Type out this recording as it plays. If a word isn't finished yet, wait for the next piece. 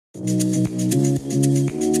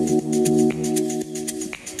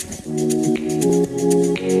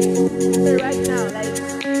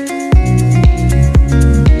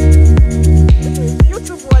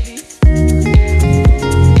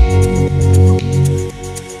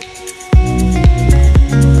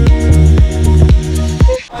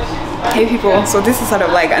people. So this is sort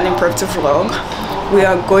of like an impromptu vlog. We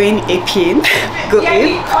are going aping, go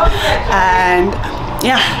ape, and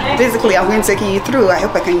yeah, basically I'm going to take you through. I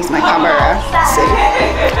hope I can use my camera. So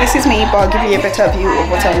this is me, but I'll give you a better view of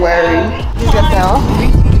what I'm wearing. This is yourself.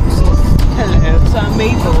 Hello, so I'm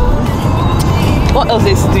Mabel. What else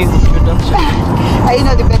is this introduction? Are you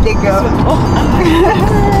not the birthday girl? Oh,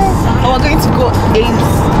 we're going to go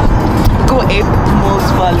ape Most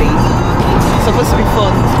Valley. It's supposed to be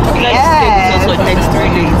fun. Let's stay with us for the next 3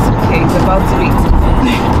 days. Okay, it's about to be.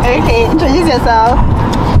 Okay, introduce yourself.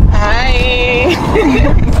 Hi.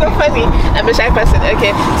 It's so funny. I'm a shy person.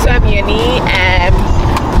 Okay, so I'm Yoni,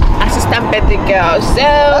 assistant birthday girl. So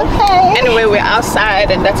anyway, we're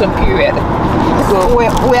outside and that's on period. So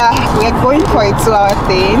we're going for a 2-hour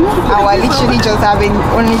thing, and we're literally just having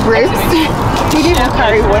only grapes. We didn't even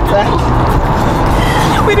carry water.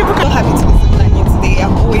 We didn't even happy to visit Nigerian today.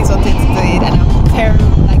 I've always wanted to do it, and I'm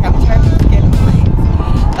terrible to get on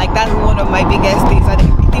heights. Like that's one of my biggest things, and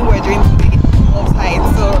everything we're doing today involves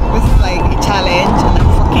heights. So this is like a challenge, and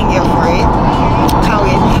I'm fucking here for it. Can't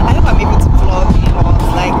wait. I hope I'm able to vlog and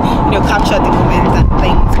like capture the moment and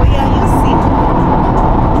things. So yeah, you'll see.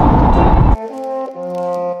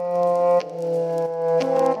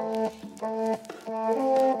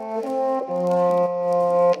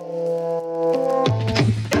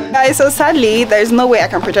 Guys, so sadly there's no way I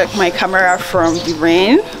can project my camera from the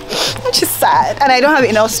rain, which is sad, and I don't have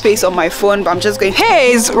enough space on my phone, but I'm just going,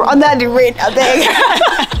 hey, it's under the rain, I beg.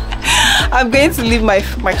 I'm going to leave my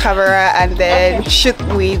camera and then shoot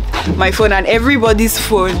with my phone and everybody's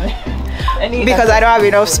phone because I don't have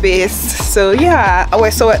enough space. So yeah,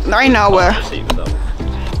 so right now we're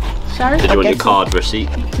sorry, did you want your card receipt?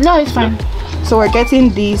 No, it's fine. So we're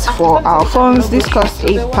getting these for our phones. This costs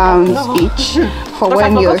 £8 each for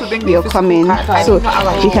when you're coming. So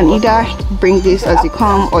you can either bring this as you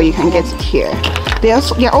come or you can get it here. There are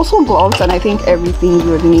also gloves and I think everything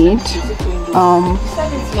you would need.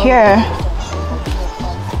 Here.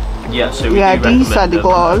 Yeah, so these are the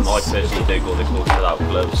gloves. I personally don't go the gloves without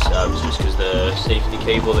gloves, just because the safety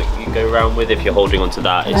cable that you go around with, if you're holding onto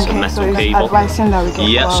that, it's a metal cable. That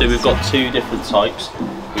we get so we've got 2 different types.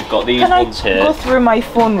 We've got these ones here. Can I go through my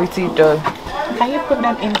phone with you though? Can you put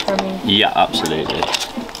them in for me? Yeah, absolutely.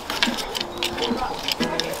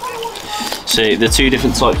 So the 2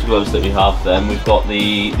 different types of gloves that we have then, we've got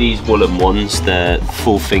these woolen ones, they're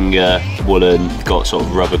full finger woolen, got sort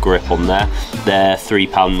of rubber grip on there. They're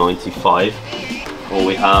 £3.95. Or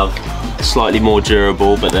we have slightly more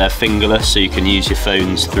durable, but they're fingerless, so you can use your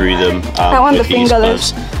phones through them. I want the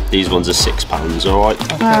fingerless. These ones are £6, alright?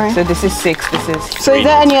 Okay, alright. So this is 6, this is... So is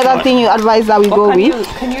there any other thing you advise that we go with?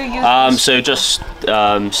 Can you use so just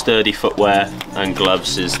sturdy footwear and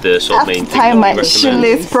gloves is the sort of main thing. Tie my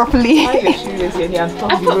shoelace properly. Hold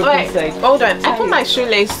on. I put my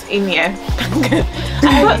shoelace in here.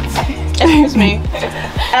 Excuse me.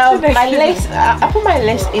 My lace. I put my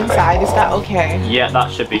lace inside. Is that okay? Yeah,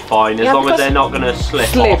 that should be fine as long as they're not going to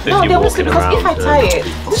slip off if you're walking around. If I tie it,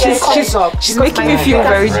 she's making me feel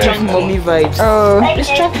very deep mommy vibes. Oh, it's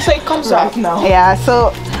chunky, so it comes out now. Yeah.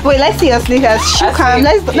 So wait, let's see your sneakers. Shoe cam.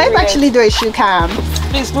 Let's actually do a shoe cam.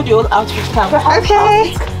 Please do the old outfit cam.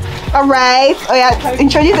 Okay. All right. Oh yeah.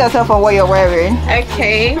 Introduce yourself on what you're wearing.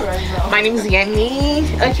 Okay. My name is Yeni.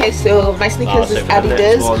 Okay, so my sneakers is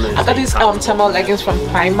Adidas. I got these thermal leggings from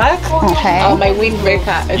Penard. Okay. My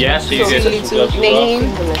windbreaker. Yes, you get little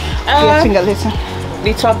name.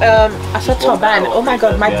 The top. I saw turban. Oh my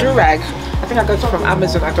god, my durag. I think I got it from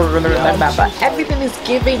Amazon. I don't really remember, but everything is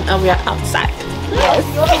giving, and we are outside. Yes.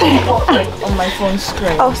 On my phone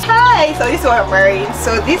screen. Oh, hi. So this is what I'm wearing.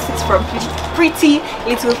 So this is from Pretty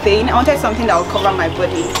Little Thing. I wanted something that will cover my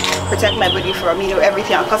body, protect my body from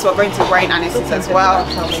everything. Of course, we're going to wear anesthesia as well.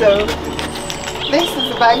 So this is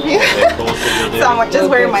the bag view. So I'm just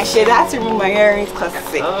wearing my shade. I had to remove my earrings because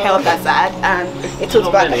it's a health hazard and it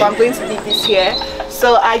took back. But I'm going to leave this here.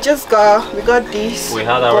 So we got these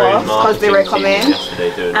because they recommend,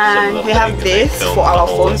 and we have this for our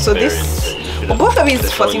phone. So this. Both of it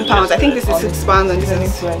is £14. I think this is £6 and this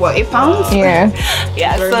is what, £8?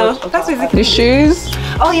 Yeah, so that's basically the shoes.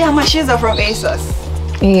 Oh yeah, my shoes are from ASOS.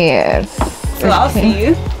 Yes. So I'll see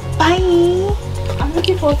you. Bye. I'm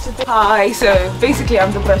looking forward to this. Hi, so basically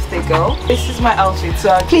I'm the birthday girl. This is my outfit,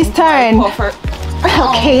 so please turn.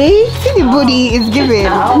 Okay, see the booty is giving.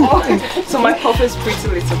 So my puffer is Pretty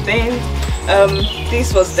Little Thing.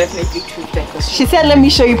 This was definitely Treetop. She said let me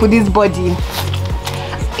show you for this body.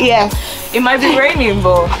 Yes. It might be raining,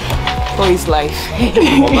 but for his life.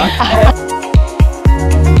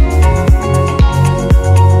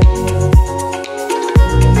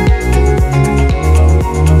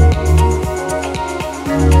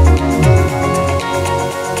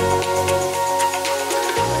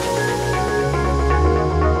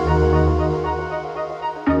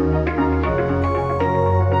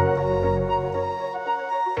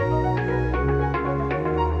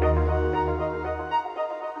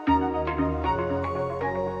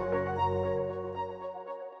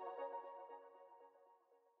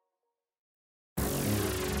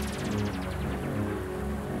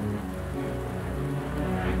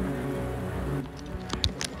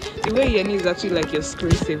 The way your knee is actually like your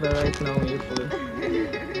screensaver right now on your phone.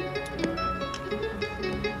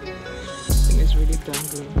 And it's really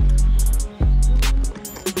dangling.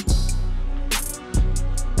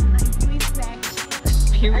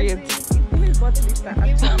 Period.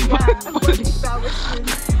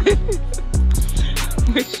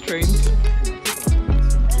 Restrained.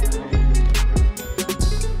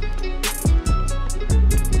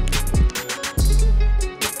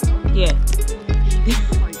 Yeah.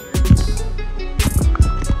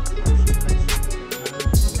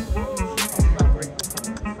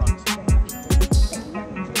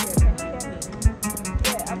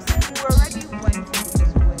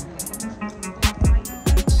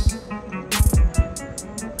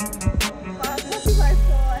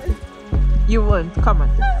 You won't. Come on.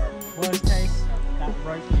 Worst case, that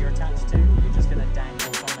rope you're attached to, you're just going to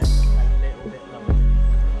dangle from it a little bit lower.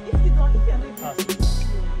 If you don't, you can do it.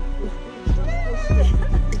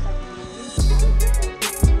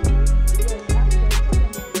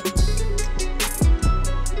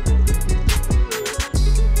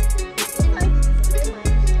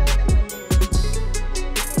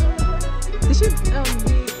 They should be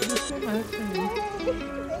the same as me.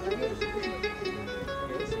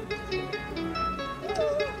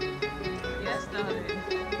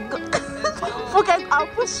 Okay, I'll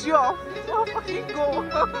push you off. I'll fucking go.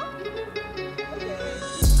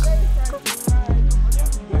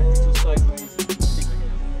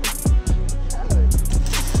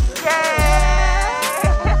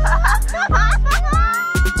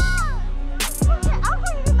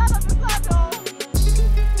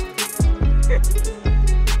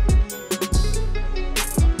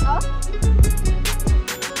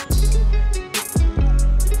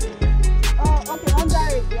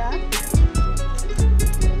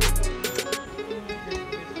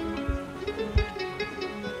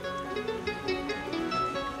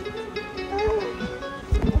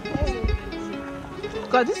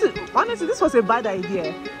 God, honestly, this was a bad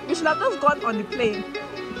idea. We should have just gone on the plane.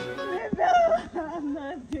 No, I'm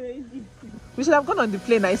not doing it. We should have gone on the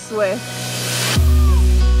plane, I swear.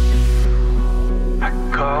 I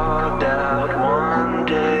called out one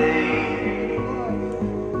day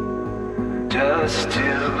just to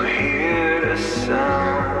hear a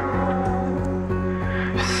sound.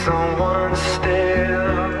 If someone's still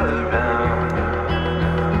around.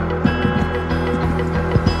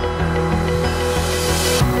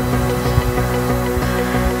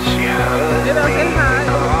 You know, say hi.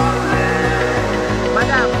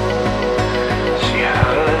 Madam. She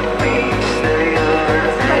heard me say her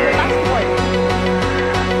name,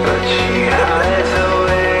 but she hides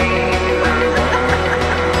away.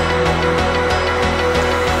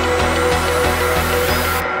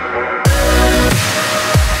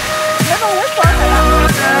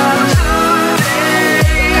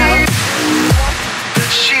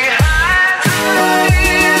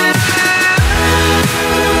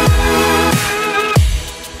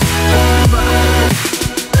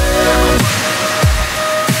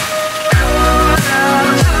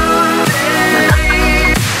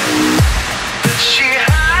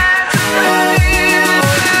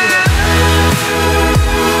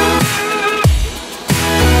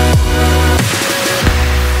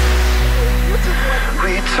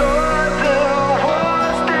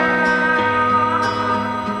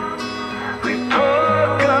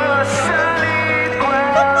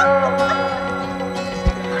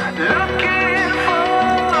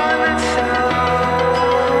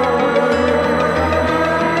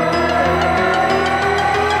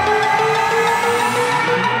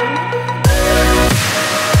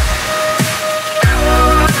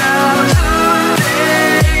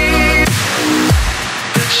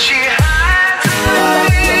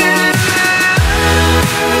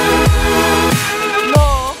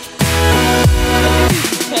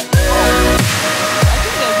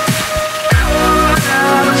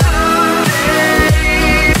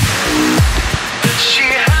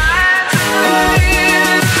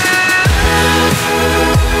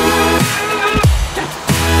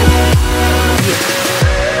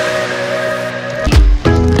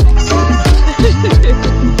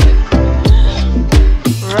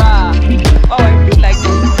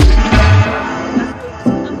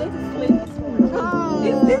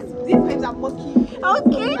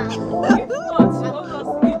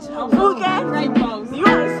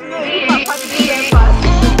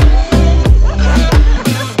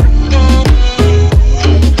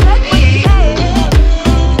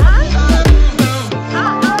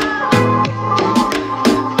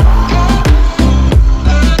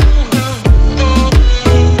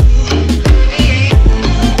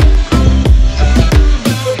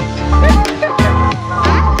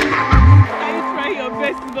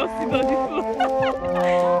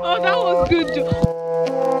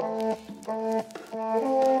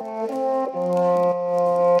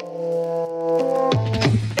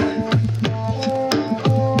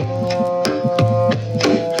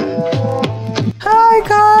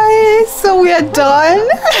 we're done.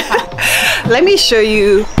 Let me show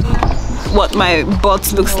you what my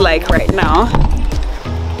butt looks like right now.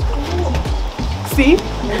 See?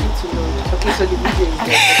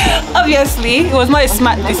 Obviously it was not a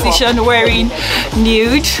smart decision wearing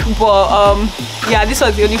nude, but yeah, this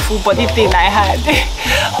was the only full body thing I had.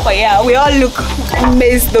 But yeah, we all look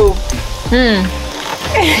amazed though.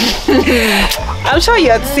 I'm sure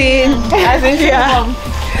you had seen. Yeah.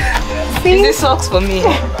 See? This socks for me.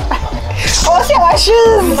 Oh, see my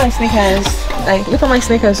shoes. Look at my sneakers. Like, look at my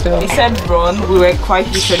sneakers though. He said run, we were quite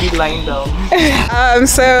literally lying down.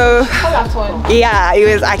 So yeah, it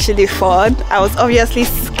was actually fun. I was obviously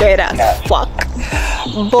scared as fuck,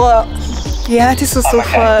 but yeah, this was so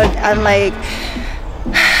fun. And like,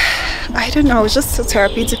 I don't know, it was just so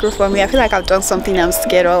therapeutic for me. I feel like I've done something I'm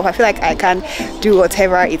scared of. I feel like I can do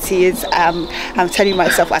whatever it is I'm telling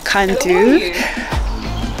myself I can't do.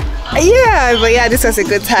 Yeah, but yeah, this was a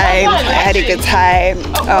good time. I had a good time.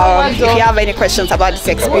 If you have any questions about this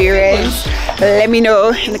experience, let me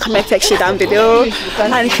know in the comment section down below.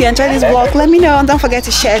 And if you enjoyed this vlog, let me know. And don't forget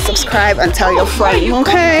to share, subscribe, and tell your friends.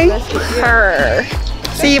 Okay?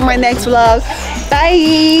 See you in my next vlog.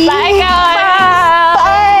 Bye. Bye, guys.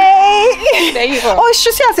 Bye. There you go. Oh, it's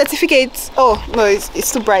just a certificate. Oh no,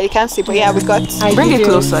 it's too bright. You can't see. But yeah, we got. Bring it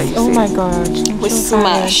closer. Oh my god. We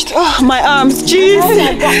smashed. Oh, my arms. Jeez.